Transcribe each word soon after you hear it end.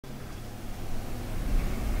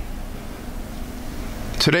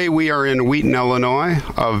Today we are in Wheaton, Illinois,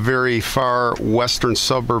 a very far western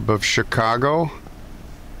suburb of Chicago,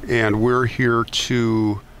 and we're here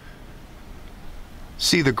to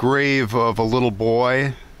see the grave of a little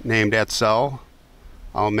boy named Atzel,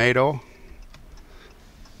 Olmedo,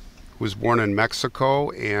 who was born in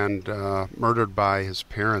Mexico and murdered by his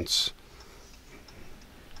parents.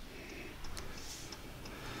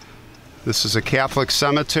 This is a Catholic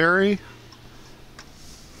cemetery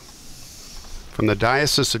from the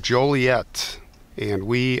Diocese of Joliet, and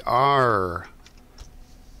we're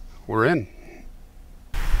in.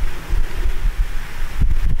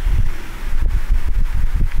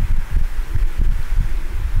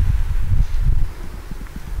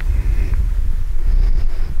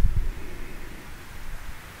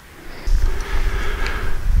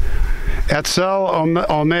 Atzel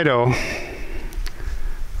Olmedo.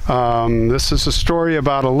 This is a story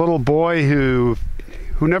about a little boy who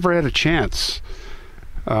never had a chance.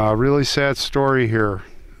 Really sad story here.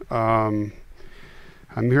 I'm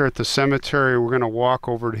here at the cemetery. We're going to walk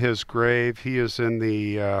over to his grave. He is in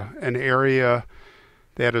the an area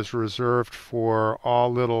that is reserved for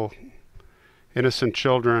all little innocent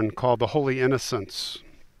children called the Holy Innocents,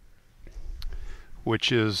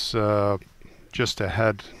 which is just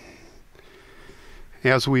ahead.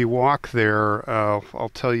 As we walk there,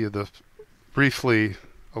 I'll tell you briefly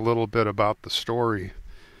a little bit about the story.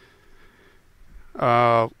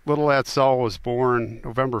 Little Atzel was born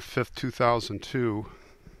November 5th, 2002.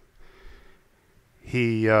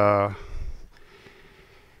 He had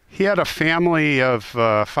a family of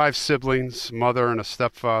 5 siblings, mother and a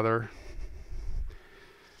stepfather.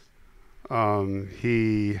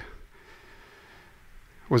 He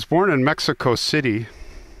was born in Mexico City,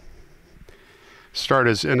 started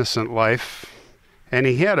his innocent life, and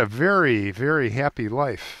he had a very, very happy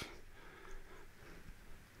life.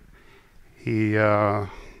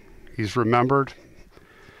 He's remembered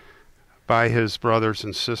by his brothers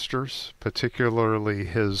and sisters, particularly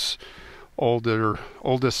his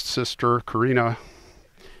oldest sister, Karina,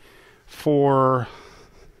 for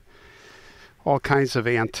all kinds of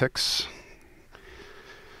antics.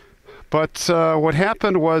 But what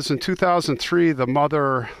happened was in 2003, the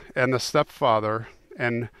mother and the stepfather,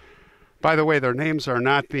 and by the way, their names are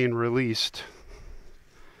not being released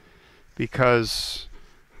because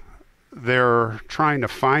they're trying to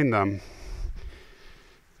find them,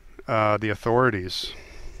 the authorities,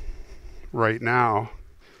 right now.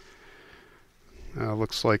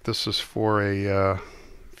 Looks like this is for a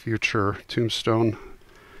future tombstone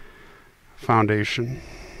foundation.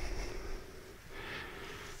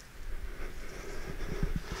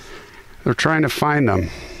 They're trying to find them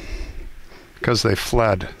because they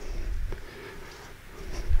fled.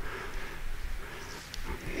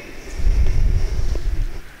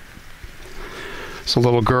 It's a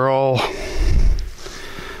little girl,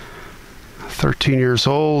 13 years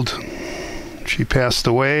old. She passed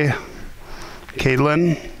away.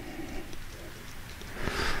 Caitlin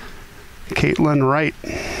Wright.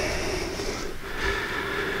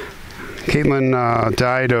 Caitlin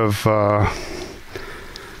died of a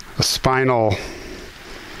spinal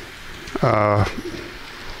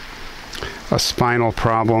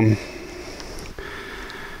problem,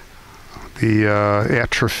 the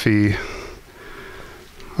atrophy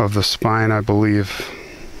of the spine, I believe.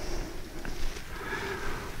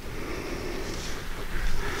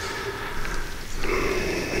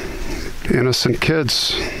 Innocent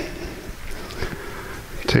kids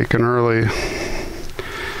taken early.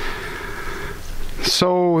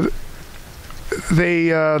 So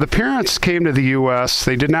the parents came to the U.S.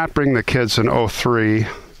 They did not bring the kids in 2003.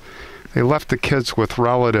 They left the kids with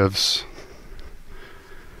relatives.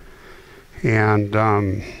 And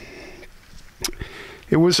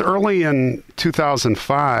it was early in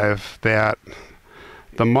 2005 that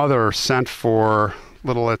the mother sent for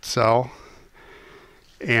little Atzel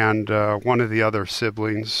and one of the other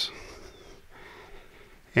siblings.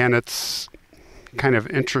 And it's kind of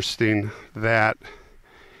interesting that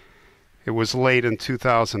it was late in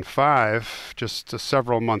 2005, just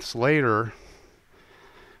several months later,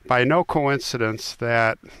 by no coincidence,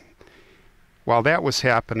 that while that was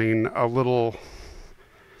happening,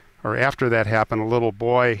 after that happened, a little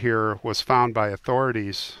boy here was found by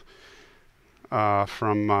authorities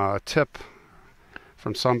from a tip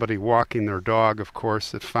from somebody walking their dog, of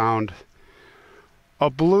course, that found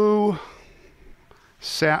a blue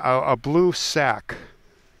sack.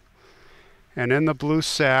 And in the blue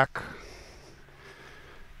sack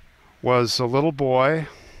was a little boy.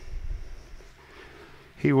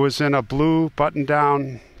 He was in a blue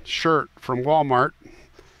button-down shirt from Walmart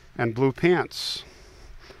and blue pants.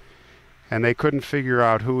 and they couldn't figure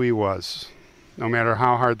out who he was. No matter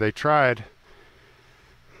how hard they tried,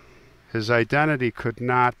 his identity could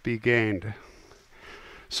not be gained.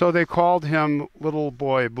 So they called him Little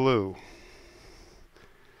Boy Blue.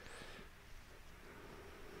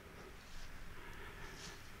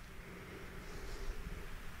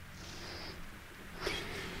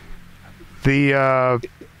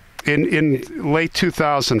 In late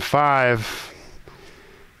 2005,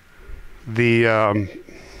 the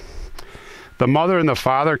mother and the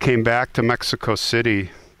father came back to Mexico City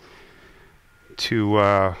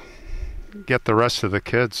to get the rest of the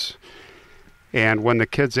kids. And when the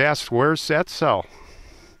kids asked, "Where's Atzel?"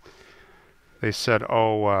 they said,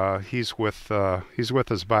 "Oh, he's with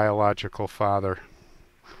his biological father."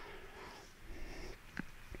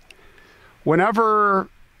 Whenever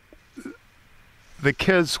the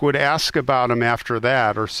kids would ask about him after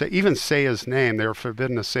that, or even say his name, they were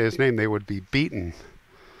forbidden to say his name, they would be beaten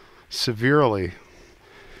severely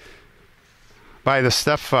by the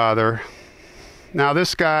stepfather. Now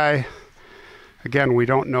this guy, again, we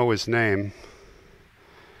don't know his name.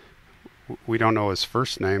 We don't know his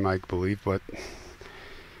first name, I believe, but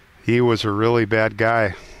he was a really bad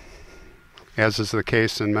guy, as is the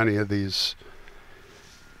case in many of these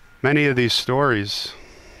stories.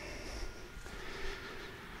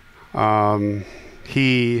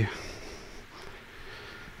 He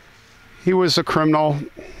was a criminal.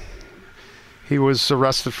 He was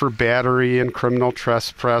arrested for battery and criminal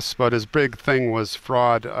trespass, but his big thing was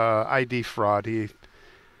fraud, ID fraud. He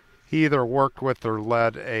either worked with or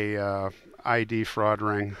led a ID fraud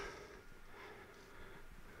ring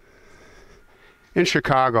in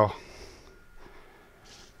Chicago.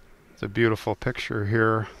 It's a beautiful picture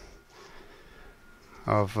here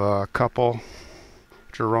of a couple,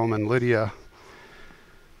 Jerome and Lydia,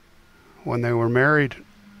 when they were married.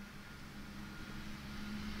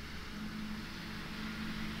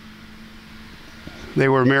 They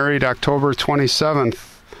were married October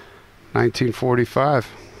 27th, 1945,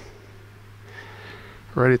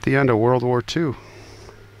 right at the end of World War II.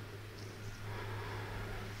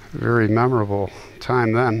 Very memorable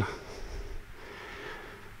time then.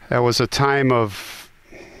 That was a time of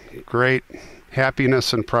great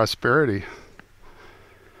happiness and prosperity.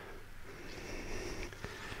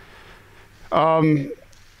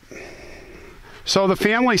 So the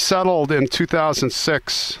family settled in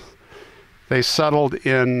 2006. They settled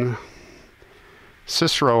in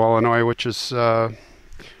Cicero, Illinois, which is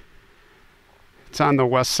it's on the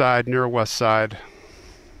west side, near West Side.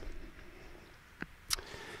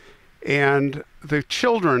 And the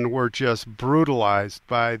children were just brutalized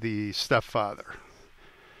by the stepfather.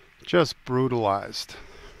 Just brutalized.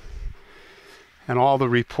 And all the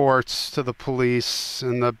reports to the police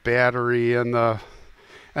and the battery and the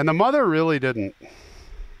mother really didn't.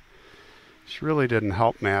 She really didn't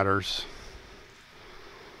help matters.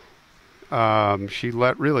 She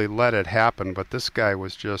really let it happen, but this guy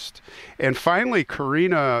was just... And finally,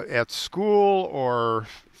 Karina at school or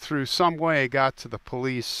through some way got to the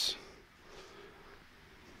police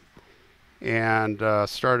and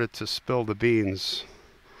started to spill the beans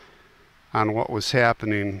on what was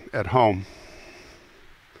happening at home.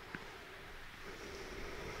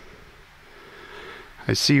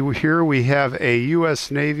 I see here we have a U.S.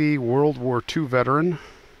 Navy World War II veteran,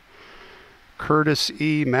 Curtis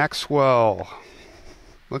E. Maxwell.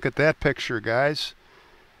 Look at that picture, guys.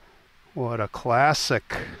 What a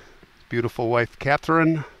classic. Beautiful wife,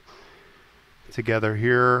 Catherine, together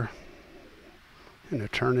here in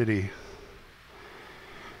eternity.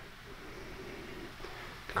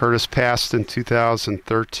 Curtis passed in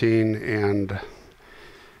 2013, and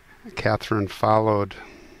Catherine followed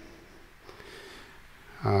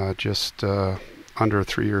just under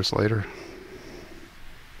 3 years later.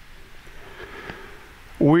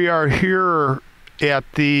 We are here at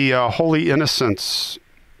the Holy Innocents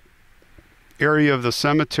area of the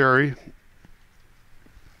cemetery,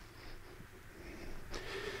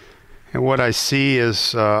 and what I see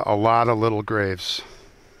is a lot of little graves.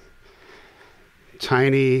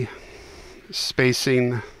 Tiny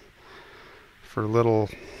spacing for little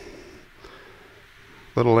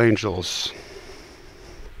angels.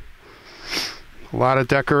 A lot of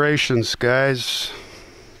decorations, guys.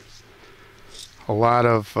 A lot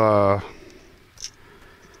of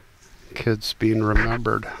kids being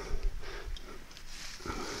remembered.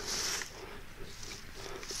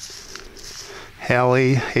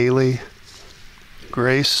 Haley,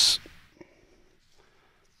 Grace.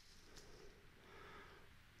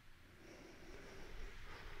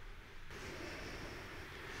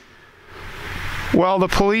 Well, the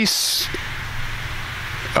police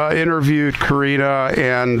interviewed Karina,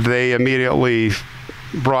 and they immediately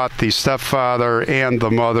brought the stepfather and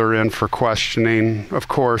the mother in for questioning. Of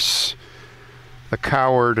course, the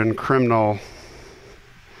coward and criminal,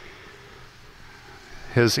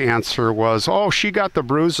 his answer was, oh, she got the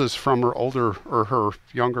bruises from her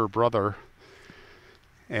younger brother.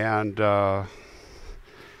 And, you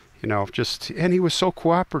know, and he was so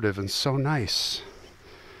cooperative and so nice.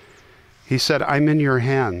 He said, I'm in your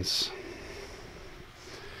hands.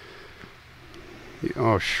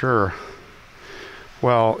 Oh, sure.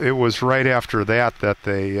 Well, it was right after that that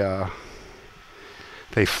they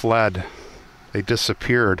fled. They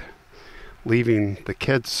disappeared, leaving the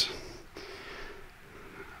kids,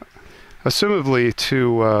 assumably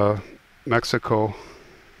to Mexico.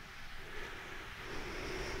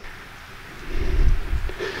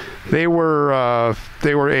 They were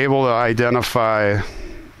able to identify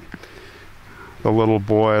the little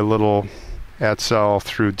boy, little Atzel,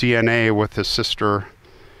 through DNA with his sister.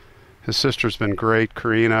 His sister's been great,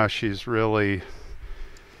 Karina. She's really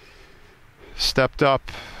stepped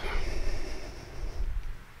up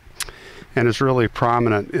and is really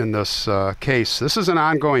prominent in this case. This is an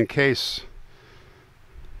ongoing case.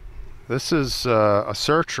 This is a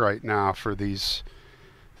search right now for these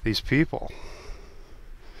people.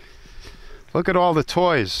 Look at all the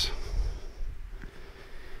toys.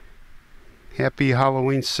 Happy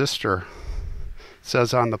Halloween, sister, it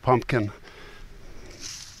says on the pumpkin.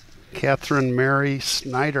 Catherine Mary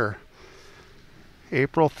Snyder,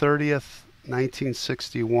 April 30th,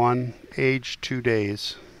 1961, age 2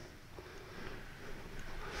 days.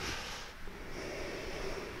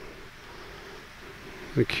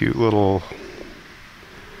 A cute little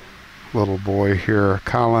boy here,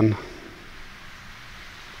 Colin.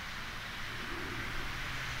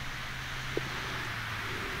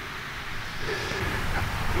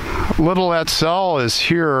 Little Atzel is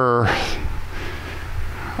here.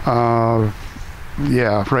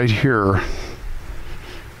 Yeah, right here.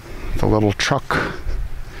 The little truck.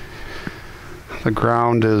 The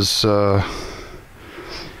ground is, there's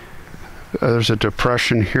a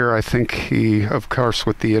depression here. I think he, of course,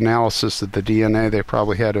 with the analysis of the DNA, they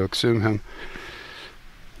probably had to exhume him.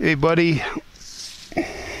 Hey, buddy.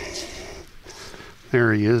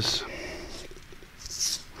 There he is.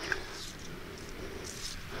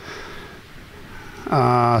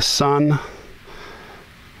 Son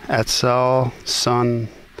Atzel, son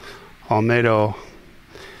Olmedo.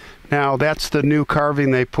 Now that's the new carving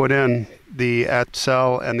they put in, the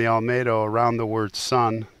Atzel and the Olmedo around the word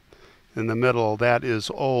son in the middle. That is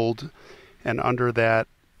old, and under that,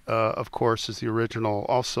 of course, is the original,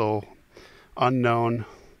 also unknown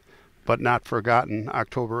but not forgotten,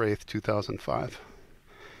 October 8th, 2005.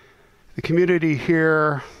 The community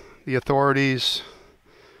here, the authorities,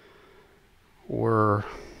 were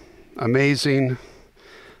amazing.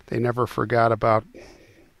 They never forgot about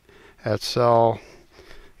Atzel.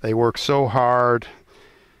 They worked so hard.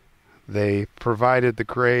 They provided the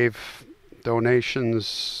grave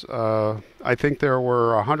donations. I think there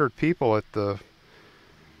were 100 people at the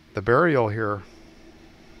burial here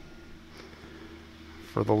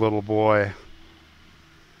for the little boy.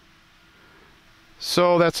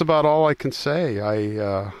 So that's about all I can say.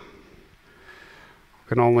 I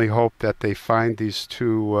can only hope that they find these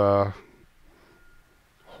two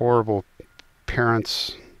horrible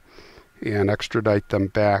parents and extradite them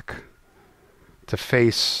back to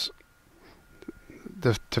face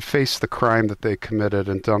the crime that they committed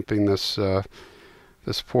in dumping this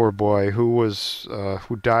poor boy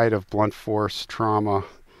who died of blunt force trauma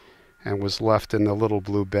and was left in the little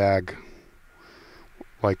blue bag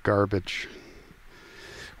like garbage.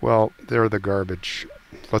 Well, they're the garbage.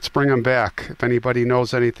 Let's bring them back. If anybody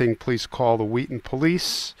knows anything, please call the Wheaton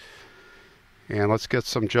police. And let's get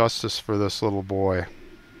some justice for this little boy.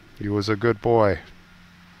 He was a good boy.